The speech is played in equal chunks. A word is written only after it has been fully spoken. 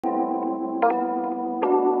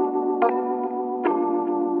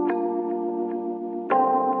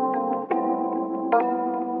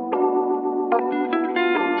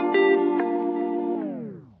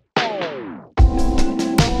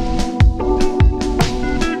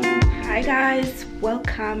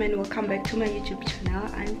welcome and welcome back to my YouTube channel.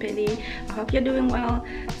 I'm Penny. I hope you're doing well.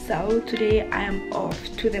 So today I am off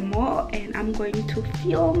to the mall and I'm going to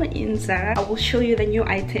film in Zara. I will show you the new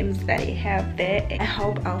items that I have there. I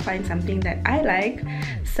hope I'll find something that I like.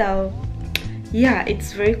 So yeah,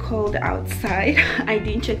 it's very cold outside. I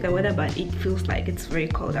didn't check the weather, but it feels like it's very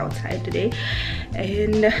cold outside today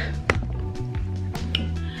and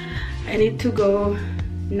I need to go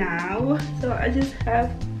now, so I just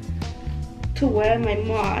have to wear my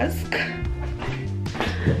mask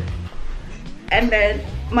and then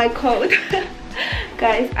my coat.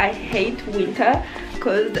 Guys, I hate winter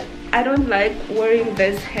because I don't like wearing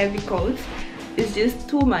this heavy coats. It's just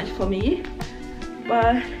too much for me,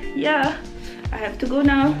 but yeah, I have to go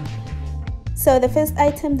now. So the first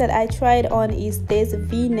item that I tried on is this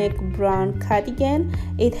v-neck brown cardigan.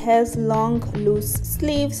 It has long loose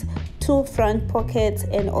sleeves, 2 front pockets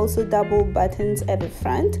and also double buttons at the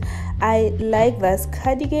front. I like this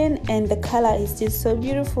cardigan and the color is just so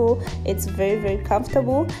beautiful. It's very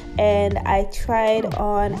comfortable and I tried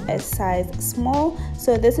on a size small.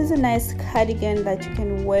 So this is a nice cardigan that you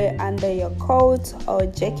can wear under your coat or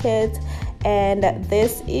jacket, and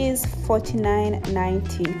this is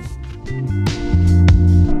 $49.90.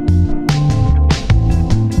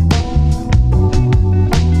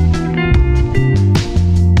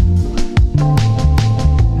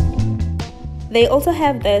 They also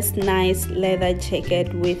have this nice leather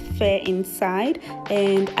jacket with fur inside,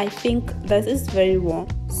 and I think this is very warm.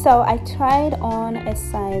 So I tried on a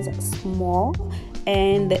size small,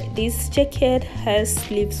 and this jacket has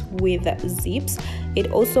sleeves with zips.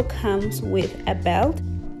 It also comes with a belt,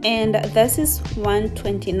 and this is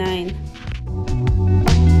 $129.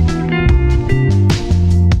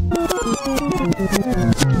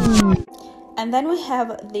 And then we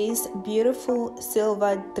have this beautiful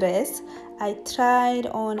silver dress. I tried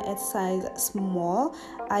on a size small.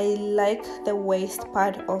 I like the waist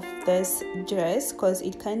part of this dress because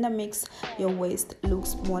it kind of makes your waist look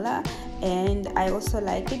smaller, and I also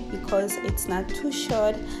like it because it's not too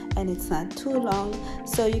short and it's not too long,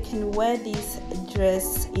 so you can wear this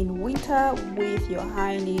dress in winter with your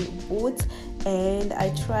high knee boots. And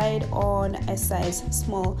I tried on a size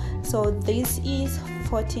small, so this is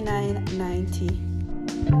 $49.90.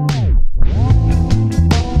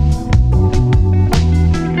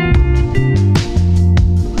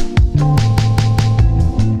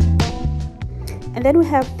 And then we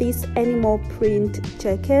have this animal print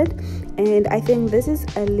jacket, and I think this is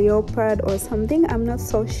a leopard or something, I'm not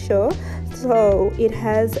so sure. So it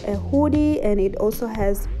has a hoodie and it also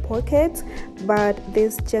has pockets, but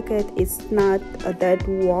this jacket is not that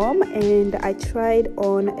warm, and I tried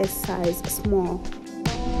on a size small.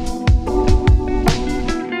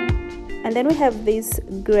 And then we have this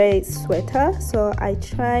gray sweater, so I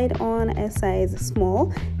tried on a size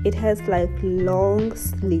small. It has like long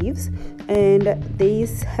sleeves and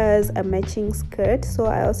this has a matching skirt, so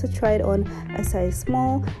I also tried on a size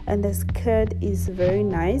small, and the skirt is very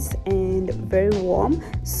nice and very warm.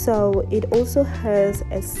 So it also has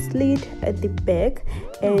a slit at the back,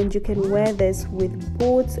 and you can wear this with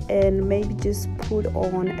boots and maybe just put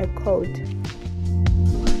on a coat.